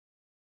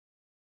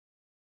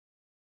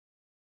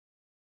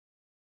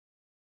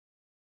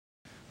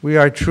We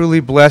are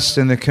truly blessed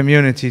in the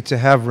community to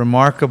have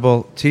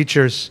remarkable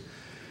teachers,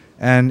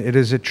 and it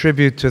is a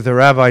tribute to the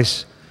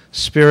Rabbi's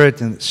spirit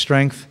and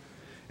strength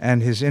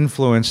and his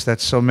influence that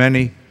so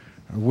many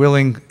are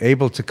willing,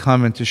 able to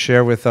come and to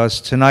share with us.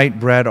 Tonight,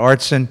 Brad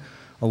Artson,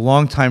 a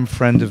longtime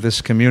friend of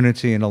this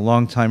community and a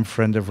longtime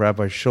friend of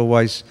Rabbi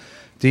Schulweis,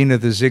 Dean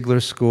of the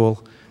Ziegler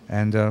School,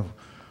 and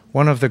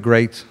one of the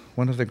great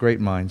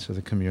minds of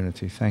the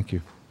community. Thank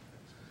you.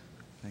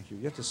 Thank you.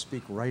 You have to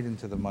speak right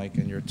into the mic,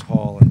 and you're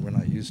tall, and we're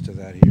not used to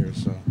that here,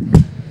 so.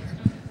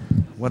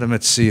 What a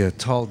metzia,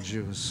 tall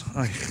Jews.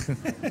 There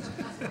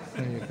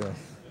you go.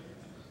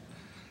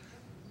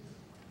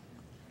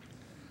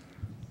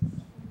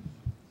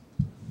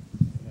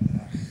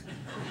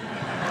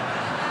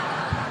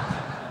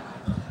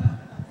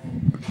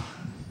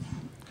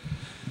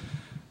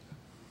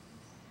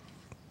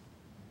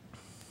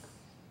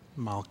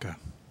 Malka.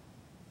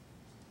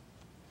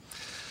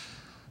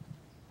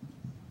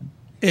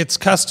 It's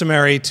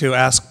customary to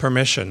ask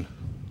permission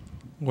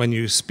when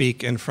you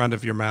speak in front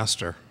of your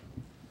master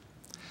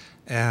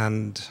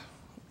and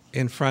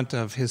in front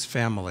of his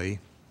family.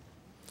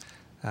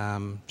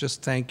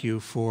 Just thank you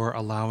for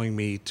allowing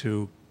me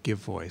to give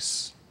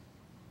voice.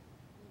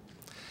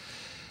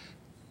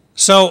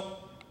 So,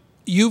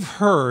 you've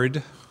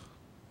heard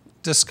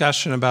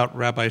discussion about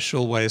Rabbi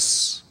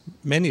Schulweis,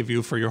 many of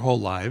you for your whole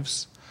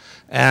lives,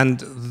 and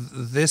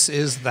this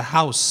is the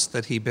house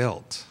that he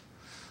built.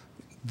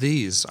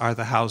 These are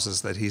the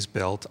houses that he's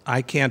built.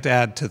 I can't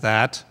add to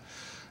that.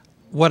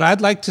 What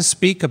I'd like to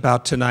speak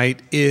about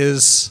tonight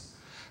is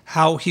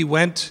how he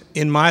went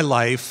in my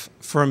life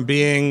from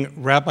being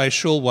Rabbi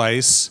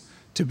Schulweis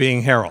to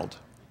being Harold,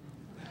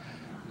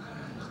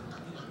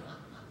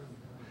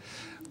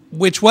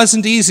 which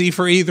wasn't easy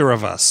for either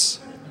of us.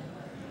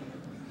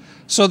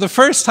 So the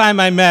first time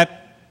I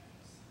met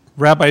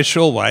Rabbi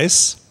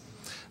Schulweis,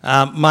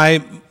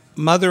 my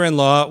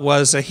mother-in-law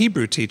was a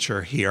Hebrew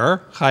teacher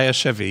here, Chaya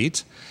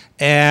Shavit,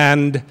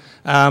 and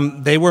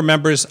they were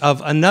members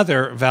of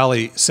another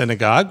Valley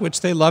synagogue, which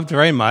they loved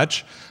very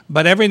much,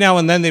 but every now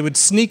and then they would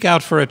sneak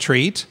out for a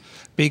treat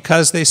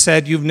because they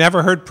said, you've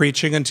never heard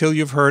preaching until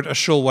you've heard a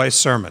Schulweis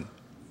sermon.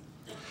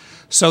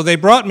 So they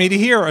brought me to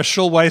hear a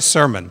Schulweis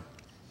sermon.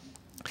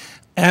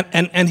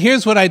 And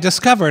here's what I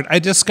discovered. I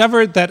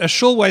discovered that a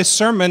Schulweis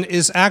sermon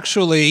is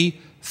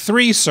actually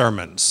 3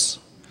 sermons.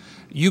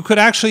 You could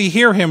actually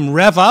hear him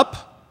rev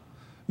up,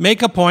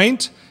 make a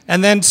point,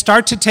 and then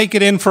start to take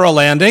it in for a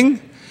landing.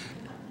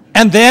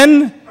 And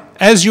then,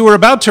 as you were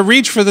about to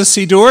reach for the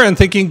Siddur and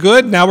thinking,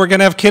 good, now we're going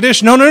to have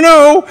Kiddush,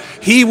 no,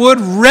 he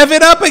would rev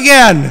it up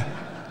again.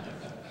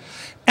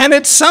 And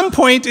at some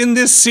point in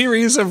this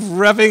series of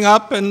revving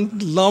up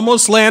and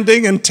almost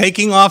landing and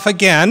taking off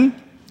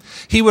again,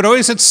 he would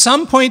always, at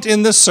some point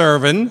in the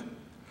sermon,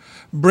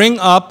 bring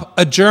up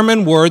a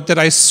German word that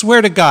I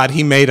swear to God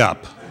he made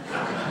up.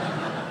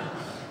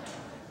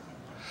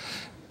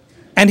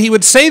 And he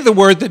would say the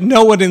word that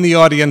no one in the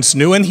audience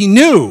knew, and he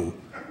knew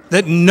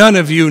that none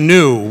of you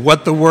knew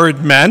what the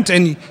word meant,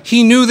 and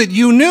he knew that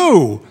you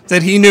knew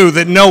that he knew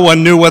that no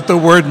one knew what the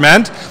word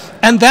meant,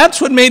 and that's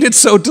what made it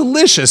so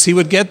delicious. He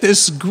would get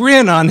this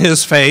grin on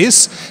his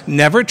face,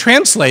 never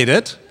translate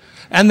it,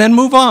 and then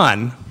move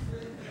on.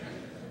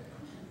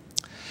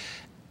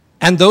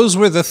 And those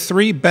were the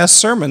 3 best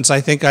sermons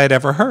I think I had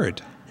ever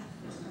heard.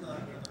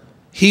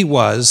 He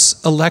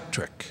was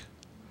electric,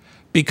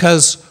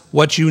 because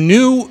what you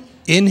knew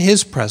in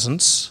his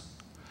presence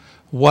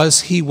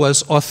was he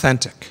was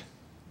authentic.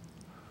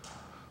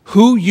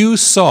 Who you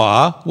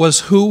saw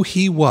was who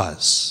he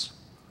was.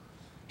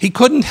 He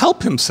couldn't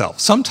help himself.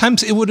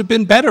 Sometimes it would have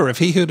been better if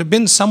he could have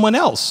been someone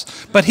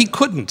else, but he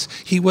couldn't.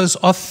 He was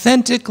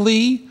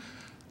authentically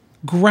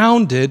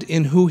grounded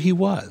in who he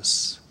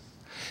was.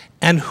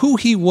 And who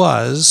he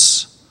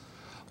was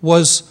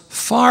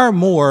far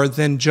more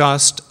than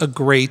just a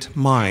great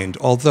mind,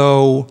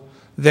 although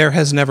there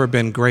has never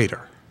been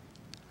greater.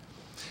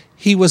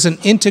 He was an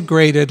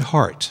integrated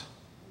heart.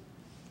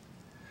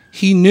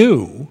 He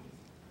knew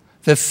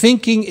that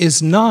thinking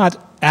is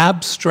not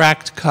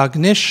abstract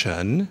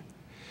cognition,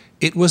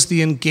 it was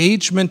the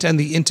engagement and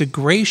the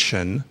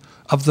integration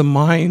of the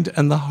mind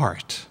and the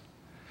heart.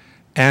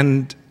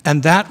 And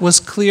that was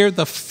clear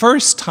the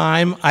first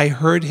time I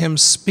heard him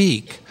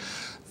speak.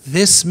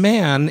 This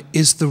man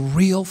is the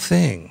real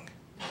thing.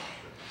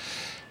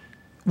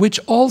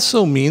 Which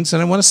also means,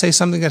 and I want to say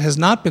something that has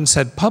not been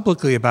said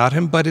publicly about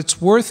him, but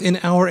it's worth in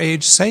our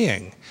age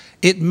saying.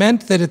 It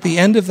meant that at the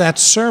end of that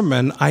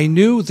sermon, I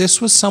knew this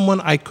was someone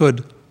I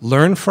could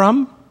learn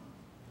from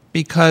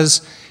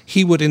because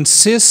he would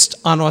insist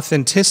on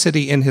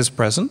authenticity in his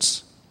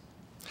presence.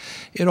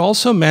 It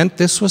also meant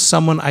this was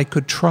someone I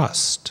could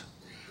trust.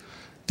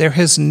 There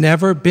has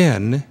never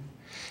been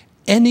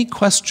any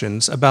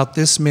questions about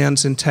this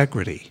man's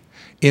integrity.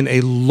 In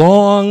a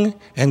long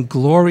and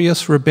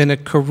glorious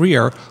rabbinic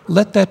career,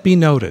 let that be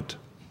noted.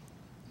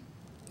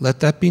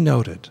 Let that be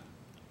noted.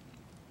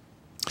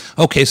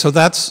 Okay, so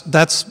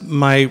that's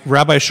my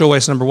Rabbi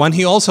Schulweis number 1.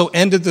 He also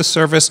ended the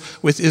service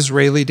with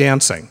Israeli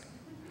dancing.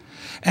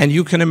 And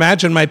you can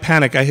imagine my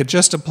panic. I had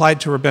just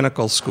applied to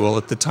rabbinical school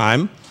at the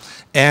time,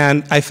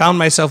 and I found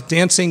myself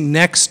dancing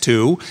next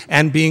to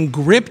and being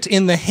gripped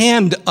in the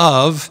hand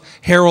of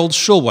Harold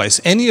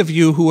Schulweis. Any of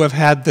you who have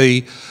had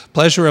the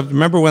pleasure of,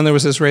 remember when there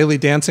was Israeli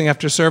dancing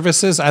after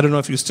services? I don't know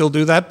if you still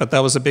do that, but that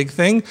was a big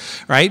thing,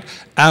 right?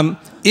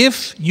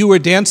 If you were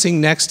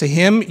dancing next to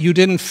him, you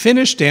didn't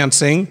finish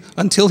dancing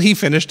until he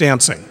finished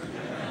dancing.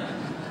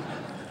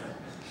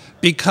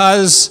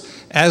 Because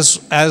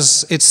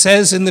as it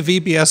says in the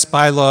VBS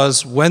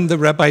bylaws, when the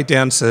Rabbi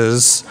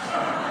dances,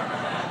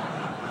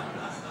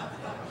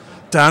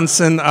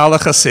 Tanzen alle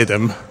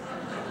Chassidim.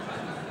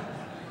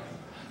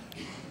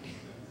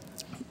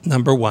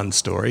 Number one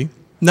story.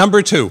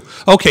 Number two.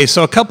 Okay,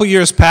 so a couple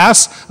years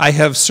pass. I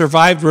have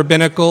survived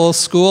rabbinical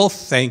school,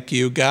 thank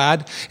you,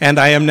 God, and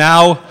I am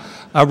now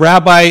a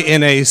rabbi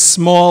in a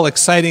small,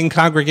 exciting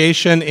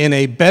congregation in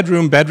a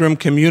bedroom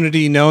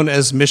community known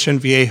as Mission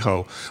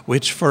Viejo,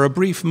 which for a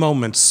brief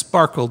moment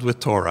sparkled with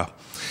Torah.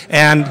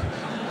 And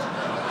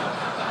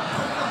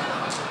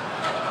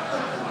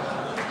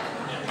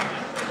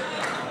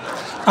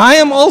I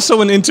am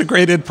also an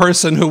integrated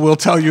person who will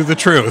tell you the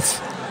truth.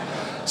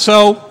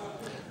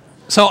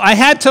 So I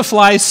had to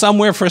fly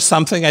somewhere for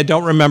something, I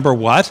don't remember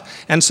what,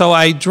 and so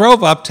I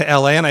drove up to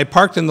LA and I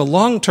parked in the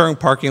long-term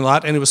parking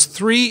lot, and it was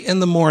 3 in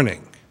the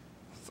morning.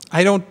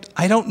 I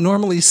don't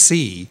normally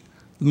see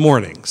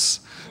mornings.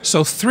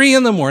 So 3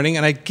 in the morning,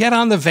 and I get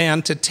on the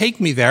van to take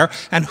me there,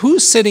 and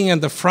who's sitting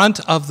in the front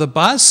of the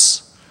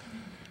bus?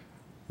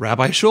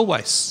 Rabbi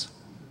Schulweis,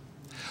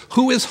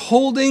 who is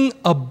holding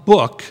a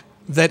book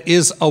that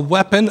is a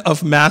weapon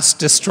of mass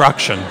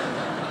destruction.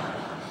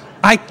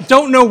 I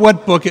don't know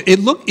what book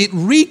it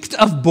reeked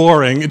of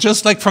boring.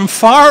 Just like from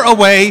far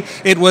away,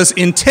 it was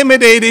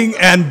intimidating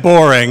and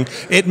boring.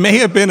 It may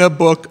have been a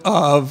book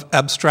of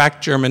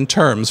abstract German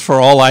terms, for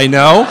all I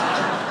know.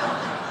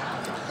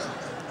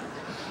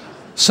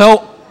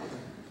 So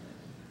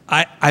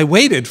I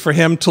waited for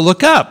him to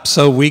look up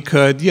so we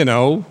could,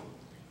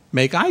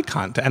 make eye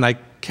contact. And I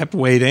kept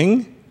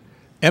waiting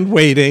and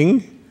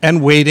waiting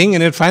and waiting,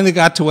 and it finally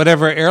got to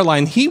whatever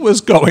airline he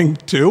was going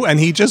to, and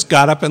he just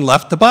got up and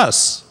left the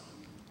bus.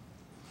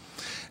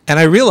 And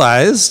I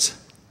realized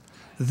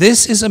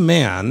this is a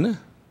man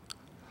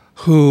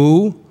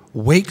who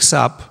wakes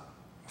up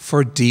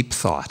for deep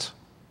thought.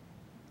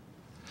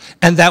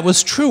 And that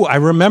was true. I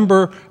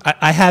remember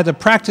I had a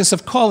practice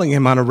of calling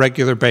him on a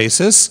regular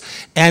basis,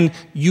 and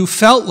you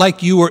felt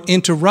like you were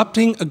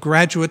interrupting a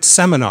graduate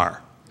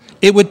seminar.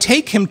 It would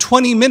take him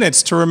 20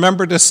 minutes to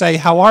remember to say,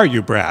 "How are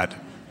you, Brad?"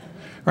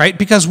 Right?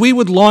 Because we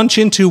would launch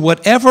into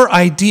whatever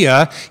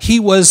idea he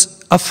was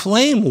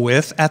aflame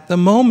with at the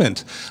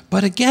moment.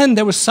 But again,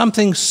 there was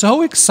something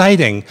so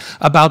exciting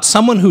about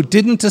someone who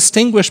didn't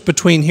distinguish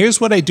between here's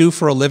what I do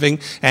for a living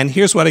and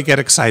here's what I get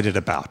excited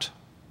about.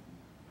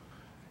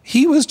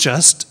 He was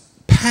just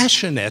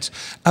passionate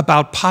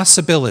about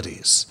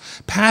possibilities,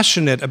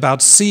 passionate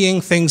about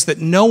seeing things that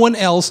no one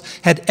else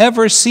had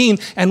ever seen,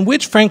 and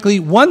which, frankly,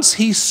 once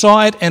he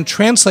saw it and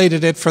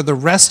translated it for the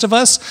rest of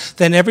us,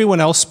 then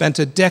everyone else spent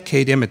a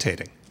decade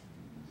imitating.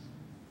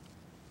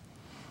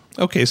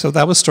 Okay, so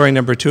that was story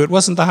number 2. It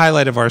wasn't the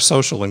highlight of our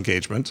social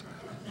engagement.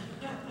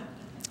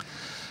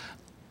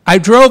 I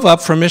drove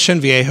up from Mission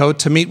Viejo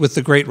to meet with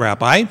the great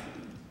rabbi.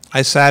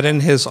 I sat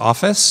in his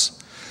office,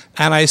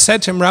 and I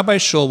said to him, "Rabbi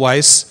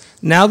Schulweis,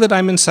 now that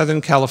I'm in Southern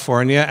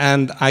California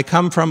and I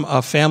come from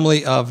a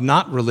family of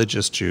not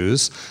religious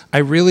Jews, I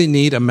really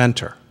need a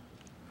mentor.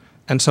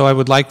 And so I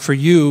would like for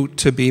you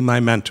to be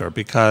my mentor,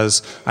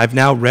 because I've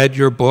now read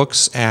your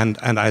books, and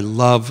I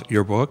love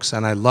your books,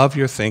 and I love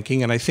your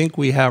thinking, and I think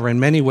we have, in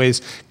many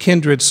ways,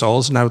 kindred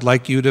souls, and I would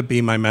like you to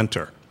be my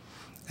mentor."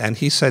 And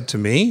he said to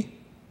me,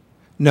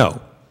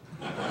 "No."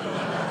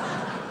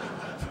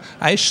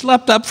 I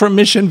schlepped up from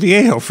Mission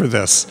Viejo for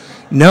this.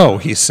 "No,"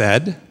 he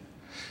said.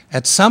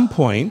 "At some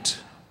point,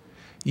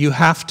 you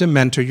have to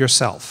mentor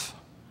yourself."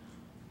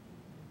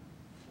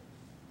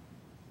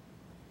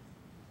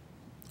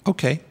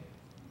 Okay.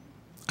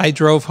 I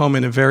drove home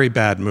in a very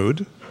bad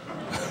mood.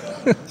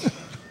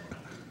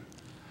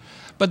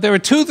 But there were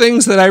 2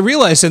 things that I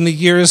realized in the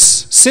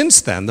years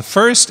since then. The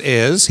first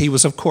is, he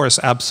was, of course,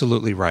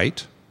 absolutely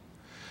right.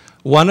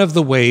 One of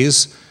the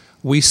ways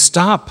we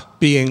stop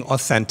being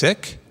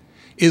authentic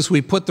is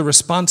we put the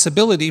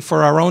responsibility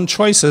for our own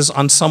choices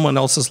on someone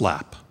else's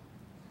lap.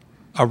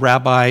 A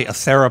rabbi, a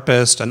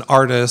therapist, an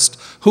artist,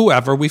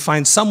 whoever, we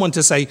find someone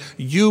to say,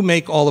 "You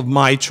make all of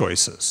my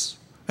choices."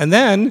 And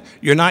then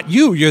you're not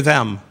you, you're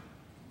them.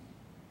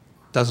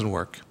 Doesn't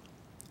work.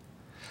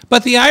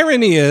 But the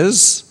irony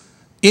is,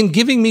 in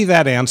giving me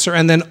that answer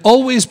and then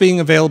always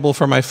being available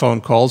for my phone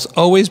calls,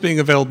 always being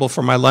available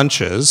for my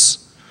lunches,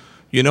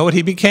 you know what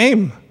he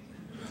became?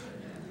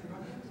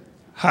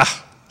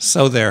 Ha,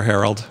 so there,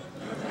 Harold.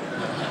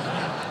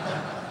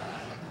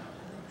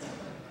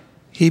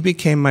 He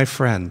became my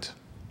friend.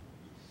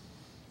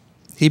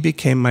 He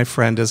became my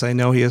friend, as I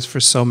know he is for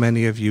so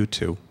many of you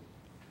too.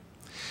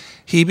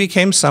 He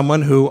became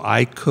someone who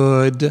I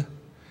could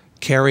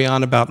carry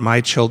on about my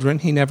children.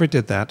 He never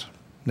did that.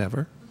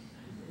 Never.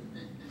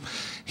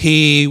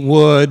 He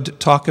would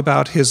talk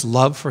about his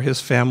love for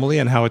his family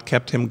and how it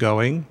kept him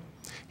going.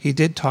 He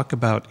did talk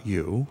about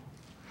you.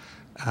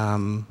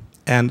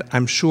 And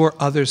I'm sure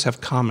others have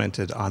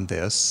commented on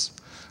this.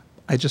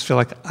 I just feel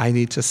like I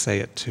need to say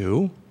it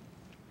too.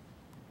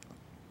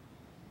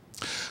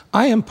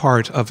 I am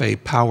part of a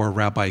power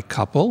rabbi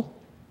couple,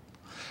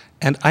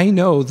 and I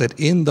know that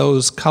in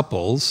those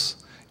couples,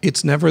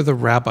 it's never the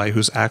rabbi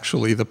who's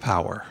actually the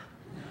power.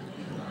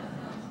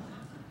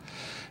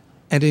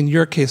 And in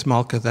your case,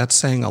 Malka, that's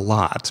saying a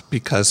lot,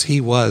 because he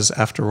was,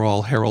 after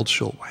all, Harold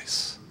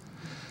Schulweis.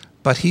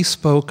 But he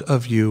spoke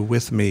of you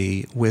with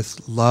me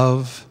with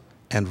love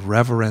and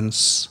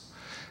reverence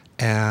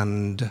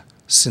and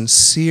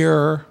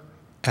sincere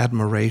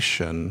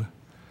admiration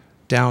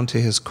down to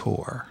his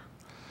core.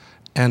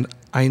 And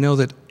I know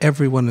that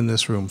everyone in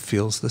this room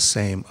feels the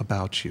same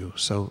about you.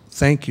 So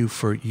thank you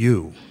for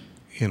you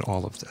in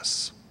all of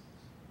this.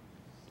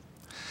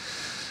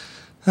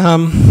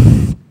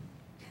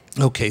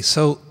 Okay,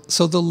 so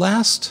the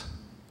last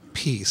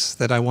piece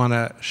that I want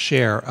to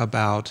share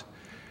about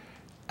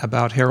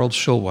Harold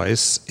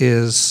Schulweis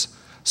is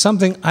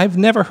something I've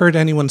never heard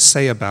anyone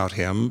say about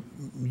him.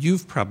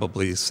 You've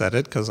probably said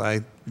it, because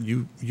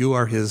you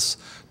are his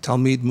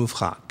Talmid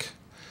Muvchak.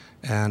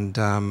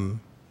 And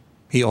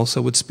he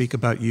also would speak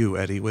about you,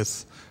 Eddie,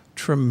 with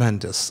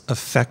tremendous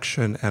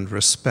affection and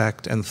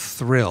respect and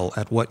thrill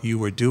at what you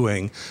were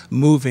doing,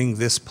 moving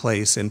this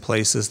place in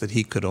places that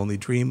he could only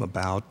dream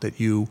about, that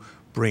you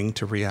bring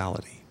to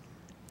reality.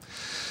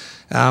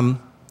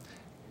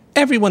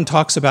 Everyone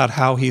talks about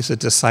how he's a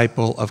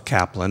disciple of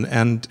Kaplan,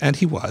 and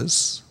he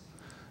was.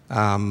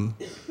 But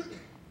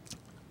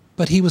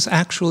he was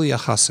actually a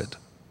Chassid.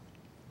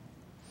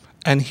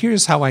 And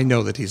here's how I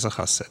know that he's a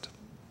Chassid.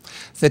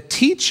 The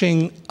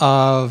teaching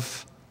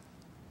of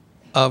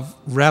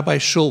Rabbi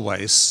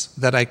Schulweis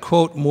that I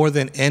quote more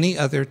than any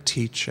other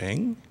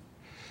teaching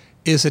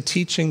is a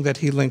teaching that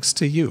he links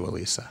to you,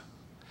 Elisa.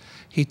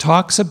 He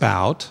talks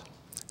about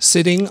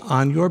sitting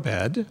on your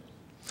bed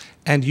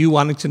and you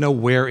wanting to know,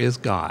 where is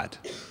God?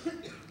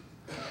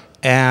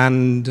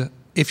 And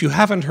if you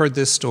haven't heard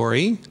this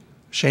story,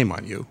 shame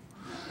on you.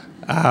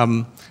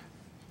 How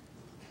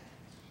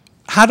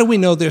do we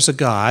know there's a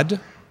God?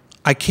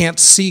 I can't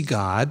see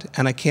God,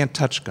 and I can't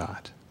touch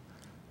God.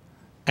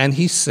 And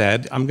he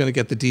said, I'm going to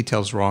get the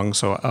details wrong,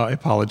 so I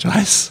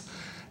apologize.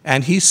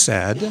 And he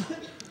said,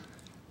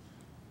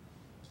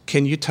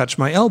 can you touch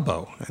my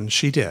elbow? And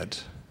she did.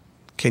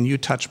 Can you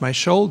touch my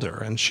shoulder?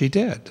 And she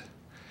did.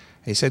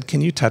 And he said,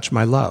 can you touch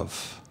my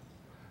love?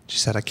 She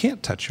said, I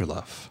can't touch your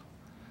love.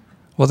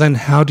 Well, then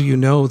how do you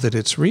know that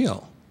it's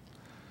real?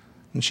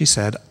 And she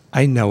said,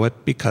 I know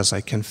it because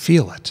I can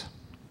feel it.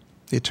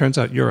 It turns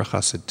out you're a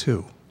Chassid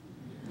too.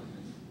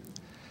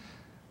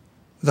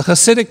 The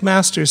Hasidic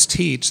masters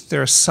teach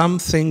there are some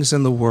things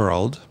in the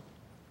world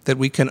that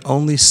we can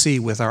only see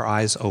with our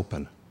eyes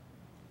open.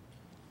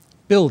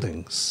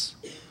 Buildings,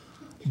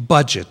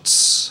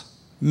 budgets,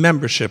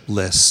 membership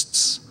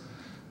lists.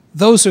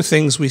 Those are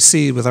things we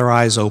see with our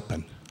eyes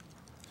open.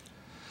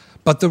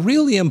 But the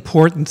really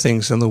important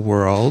things in the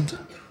world,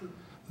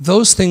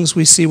 those things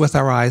we see with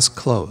our eyes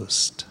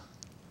closed.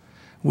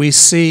 We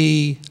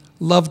see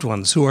loved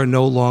ones who are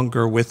no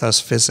longer with us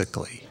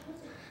physically,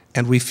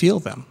 and we feel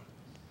them.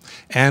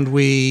 And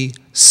we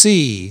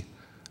see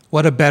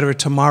what a better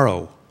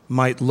tomorrow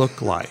might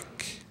look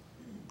like.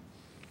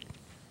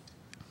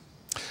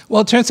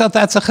 Well, it turns out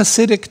that's a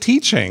Hasidic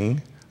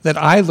teaching that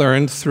I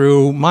learned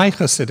through my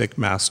Hasidic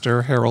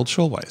master, Harold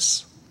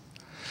Schulweis.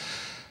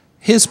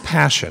 His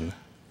passion,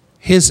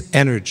 his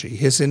energy,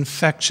 his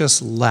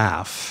infectious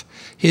laugh,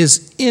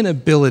 his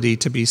inability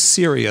to be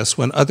serious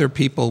when other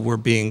people were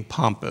being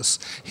pompous,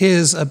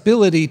 his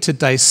ability to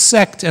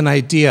dissect an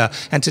idea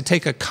and to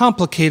take a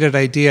complicated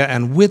idea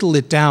and whittle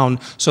it down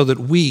so that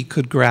we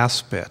could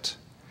grasp it,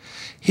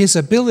 his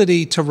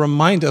ability to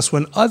remind us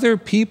when other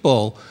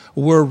people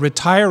were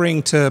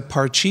retiring to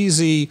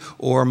Parcheesi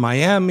or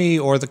Miami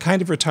or the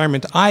kind of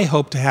retirement I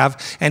hope to have,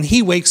 and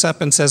he wakes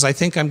up and says, I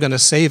think I'm going to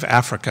save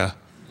Africa.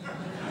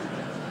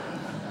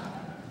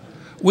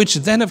 Which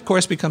then, of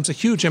course, becomes a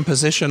huge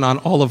imposition on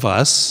all of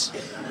us.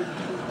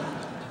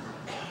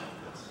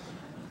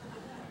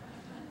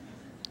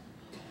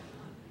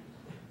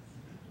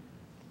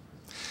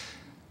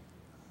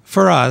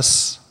 For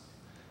us,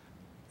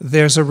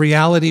 there's a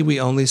reality we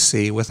only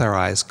see with our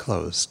eyes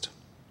closed.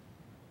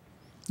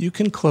 You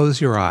can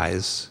close your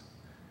eyes,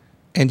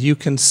 and you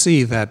can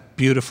see that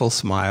beautiful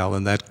smile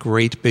and that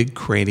great big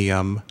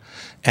cranium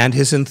and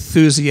his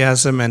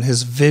enthusiasm and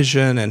his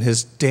vision and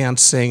his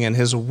dancing and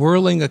his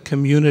whirling a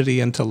community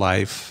into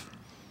life.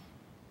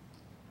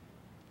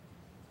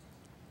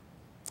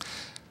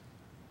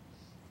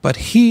 But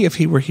he, if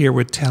he were here,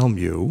 would tell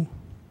you,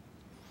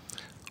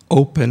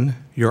 open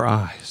your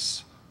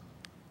eyes.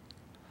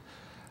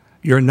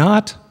 You're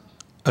not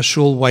a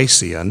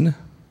Schulweisian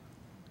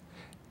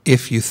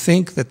if you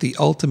think that the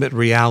ultimate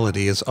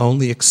reality is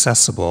only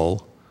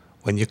accessible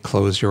when you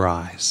close your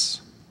eyes.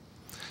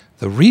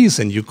 The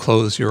reason you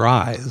close your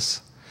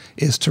eyes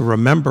is to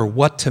remember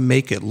what to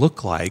make it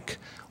look like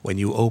when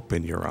you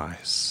open your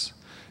eyes.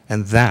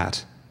 And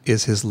that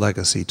is his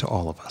legacy to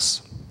all of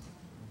us.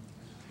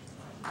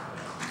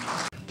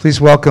 Please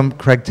welcome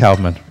Craig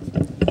Taubman.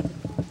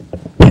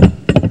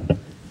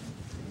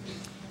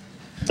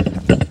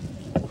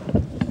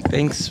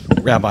 Thanks,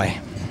 Rabbi.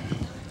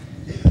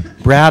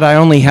 Brad, I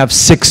only have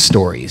 6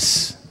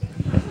 stories.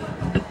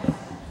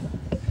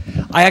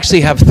 I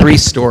actually have 3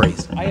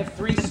 stories. I have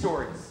 3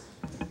 stories.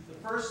 The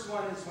first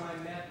one is when I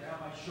met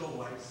Rabbi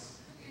Schulweis.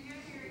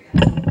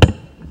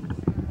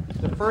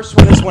 The first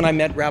one is when I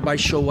met Rabbi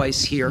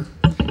Schulweis here.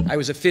 I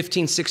was a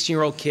 15,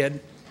 16-year-old kid.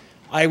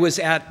 I was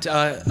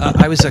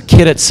a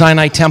kid at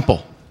Sinai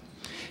Temple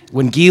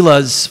when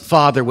Gila's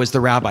father was the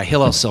rabbi,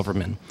 Hillel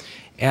Silverman.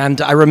 And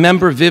I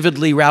remember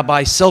vividly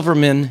Rabbi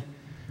Silverman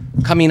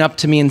coming up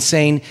to me and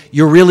saying,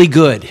 "You're really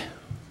good."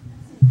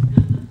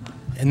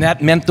 And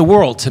that meant the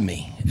world to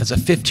me as a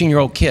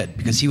 15-year-old kid,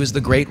 because he was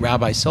the great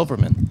Rabbi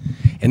Silverman.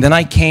 And then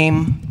I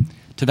came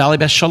to Valley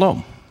Beth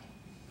Shalom,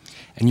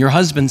 and your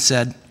husband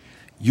said,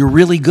 "You're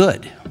really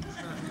good."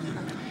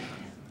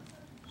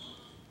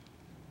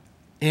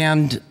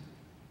 And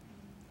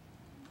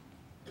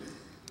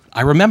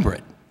I remember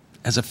it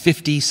as a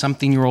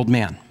 50-something-year-old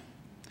man.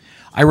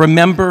 I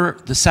remember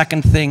the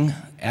second thing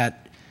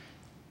at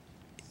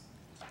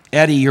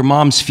Eddie, your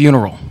mom's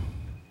funeral.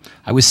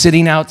 I was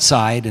sitting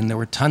outside, and there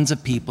were tons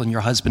of people, and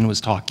your husband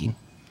was talking.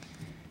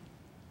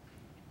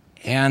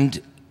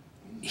 And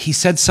he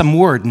said some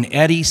word, and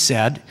Eddie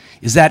said,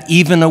 "Is that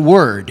even a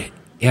word?"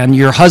 And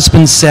your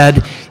husband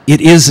said, "It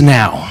is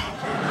now."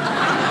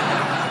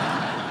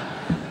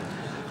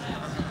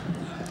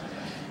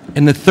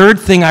 And the third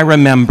thing I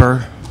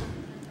remember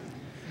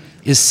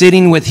is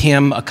sitting with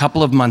him a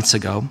couple of months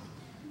ago,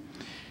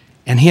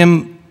 and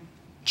him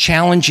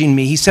challenging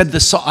me. He said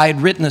I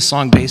had written a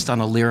song based on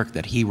a lyric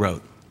that he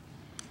wrote.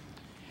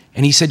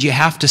 And he said, "You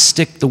have to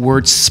stick the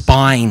word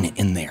spine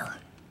in there."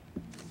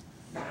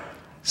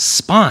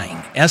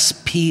 Spine,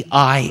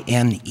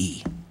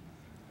 S-P-I-N-E.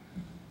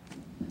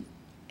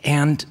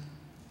 And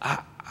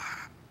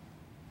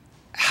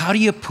how do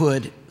you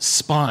put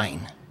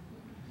spine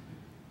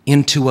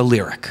into a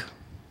lyric?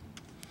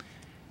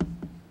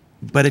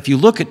 But if you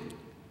look at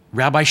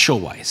Rabbi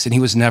Schulweis, and he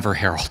was never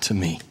Harold to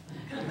me,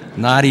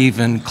 not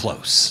even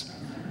close.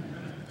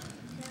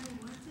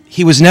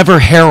 He was never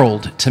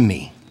Harold to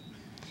me.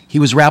 He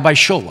was Rabbi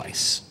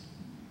Schulweis.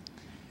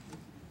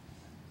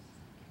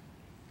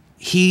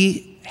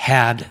 He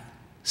had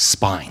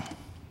spine.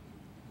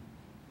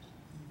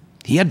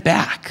 He had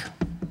back.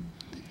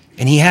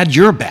 And he had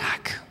your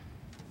back.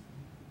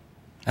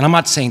 And I'm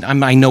not saying,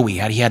 I know he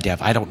had to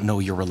have, I don't know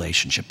your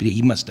relationship, but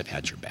he must have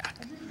had your back.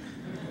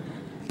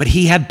 But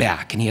he had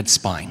back and he had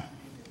spine.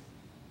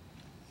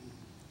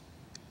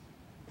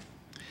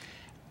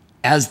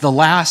 As the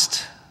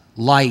last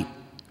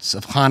lights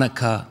of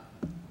Hanukkah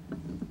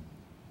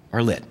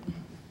are lit,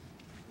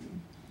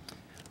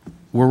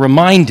 we're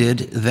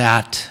reminded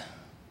that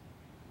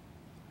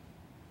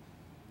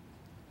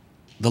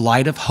the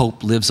light of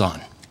hope lives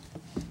on.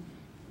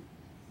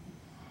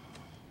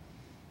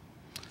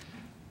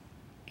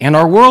 And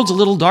our world's a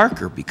little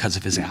darker because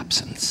of his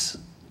absence.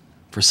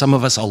 For some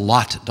of us, a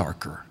lot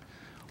darker.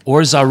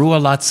 Or Zaru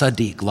ala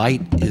tzaddik,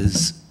 light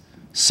is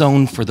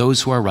sown for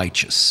those who are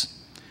righteous.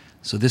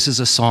 So this is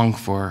a song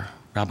for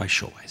Rabbi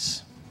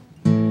Schulweis.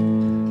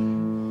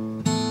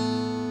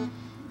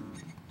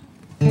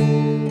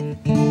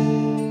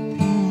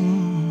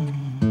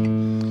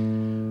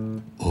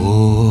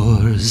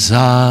 Or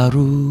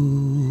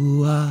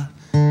Zaru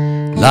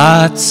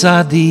ala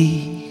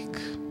tzaddik,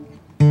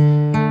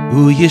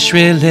 u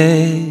yishre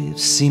lev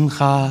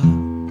simcha.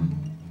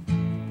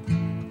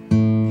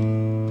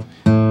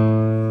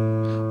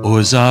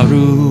 Or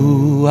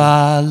Zaru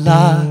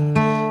ala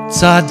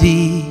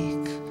tzaddik,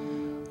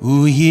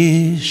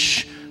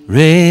 Uyish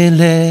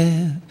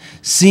relev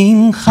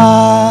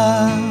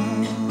simcha.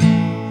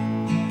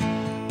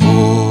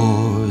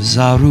 Or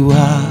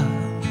zarua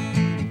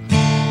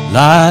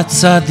la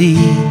tzadik,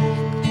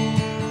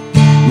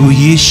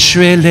 Uyish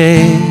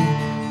relev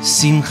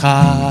simcha.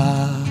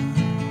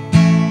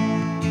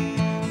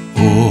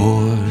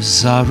 Or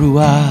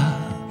zarua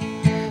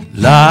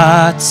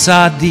la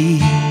tzadik,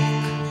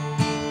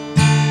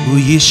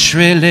 Uyish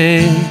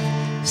relev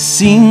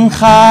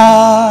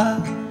simcha.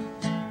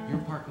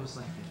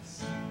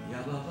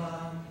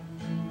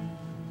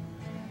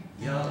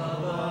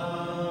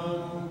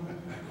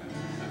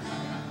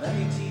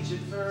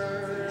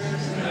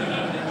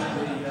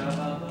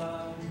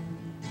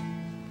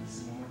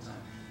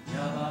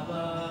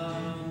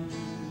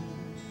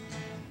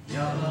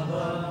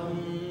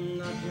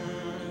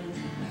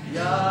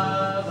 Ya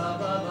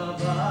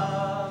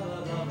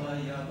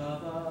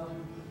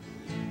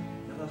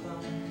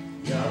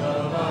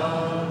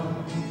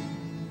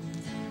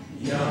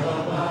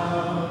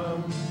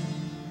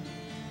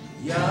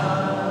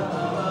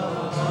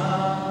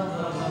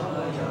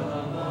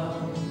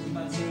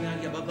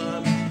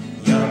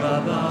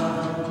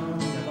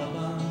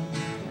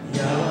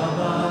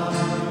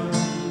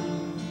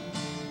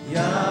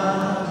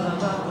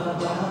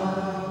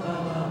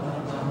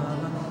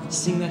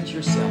to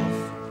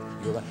yourself.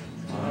 You're like,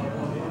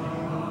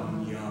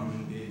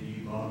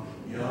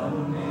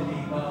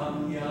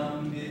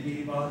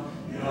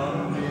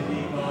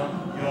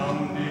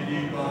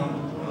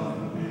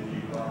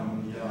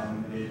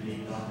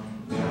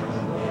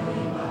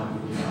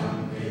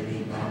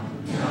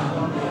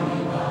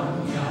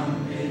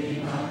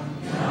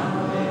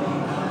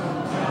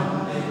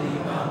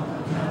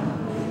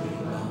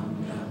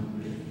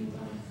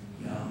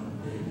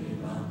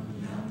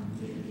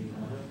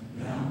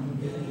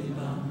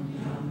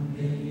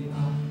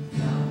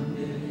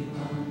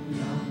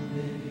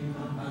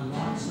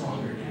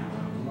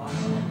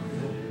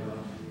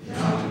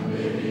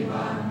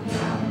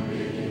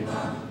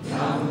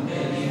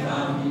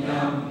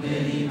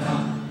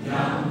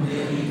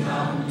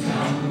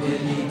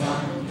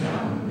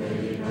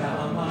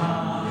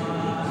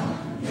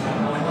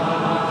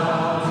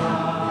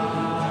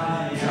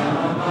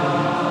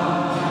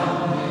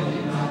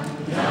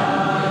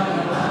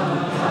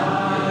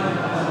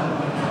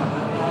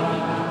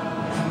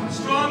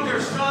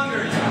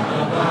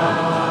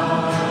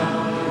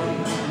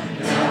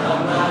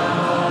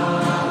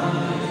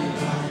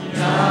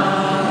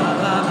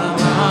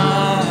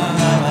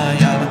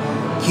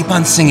 keep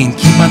on singing,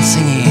 keep on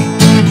singing.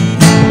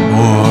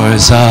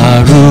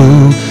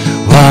 Orzaru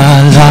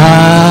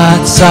wala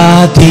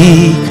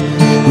tzadik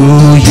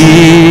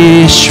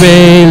uyishvele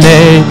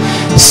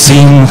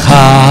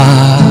simcha.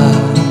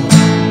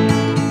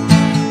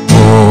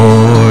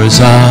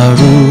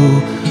 Orzaru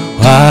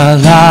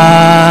wala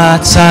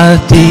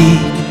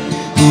tzadik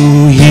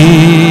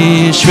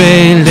uyishvele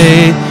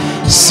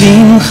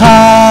simcha.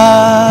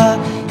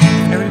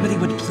 Everybody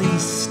would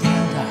please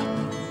stand up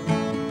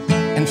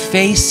and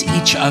face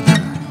each other.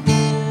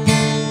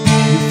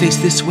 You face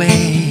this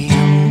way.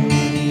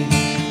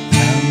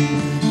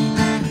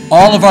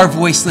 All of our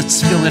voice,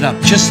 let's fill it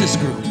up. Just this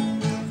group.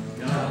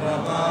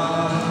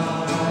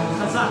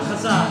 Chazak,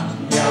 chazak.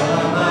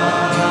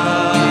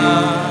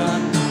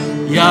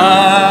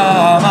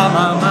 Ya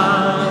mama.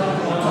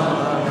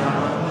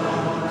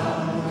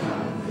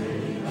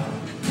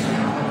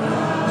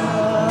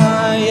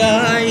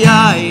 Ya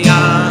ya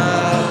ya.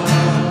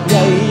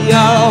 Ya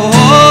ya.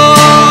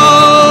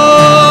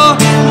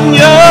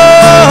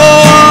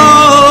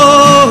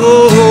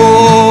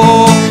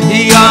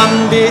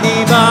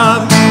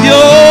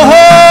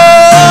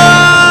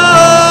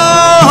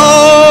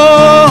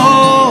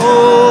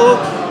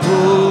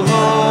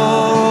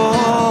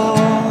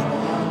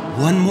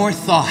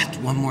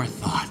 One more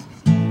thought.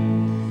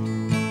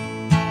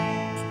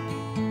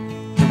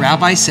 The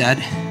rabbi said,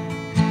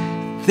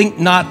 think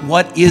not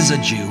what is a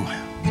Jew,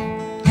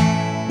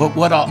 but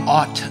what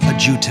ought a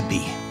Jew to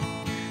be.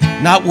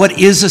 Not what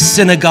is a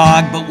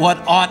synagogue, but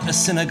what ought a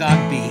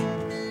synagogue be.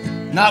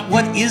 Not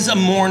what is a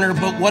mourner,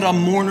 but what a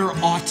mourner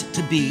ought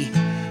to be.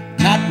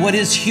 Not what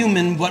is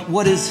human, but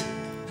what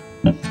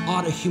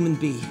ought a human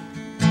be.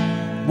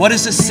 What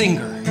is a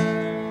singer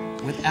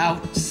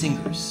without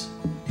singers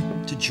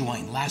to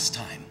join?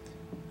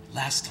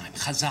 Last time,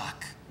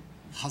 chazak,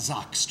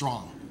 chazak,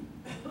 strong.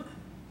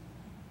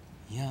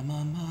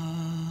 Yamama,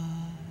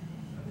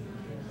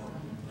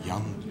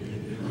 yam,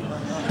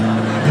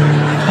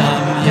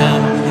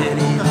 yam,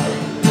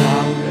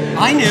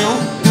 I knew.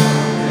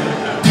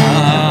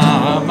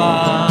 Yamama,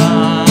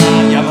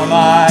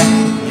 yamama,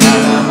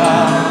 yamama,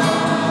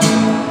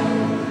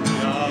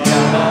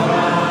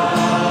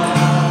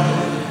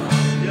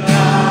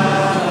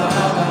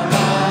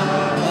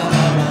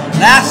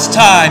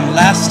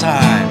 Last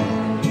time.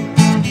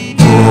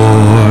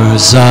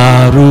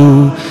 Orzaru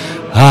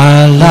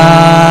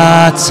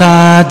ala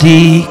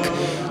tzadik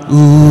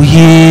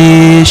uyishvele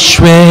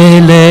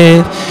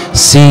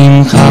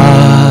simcha.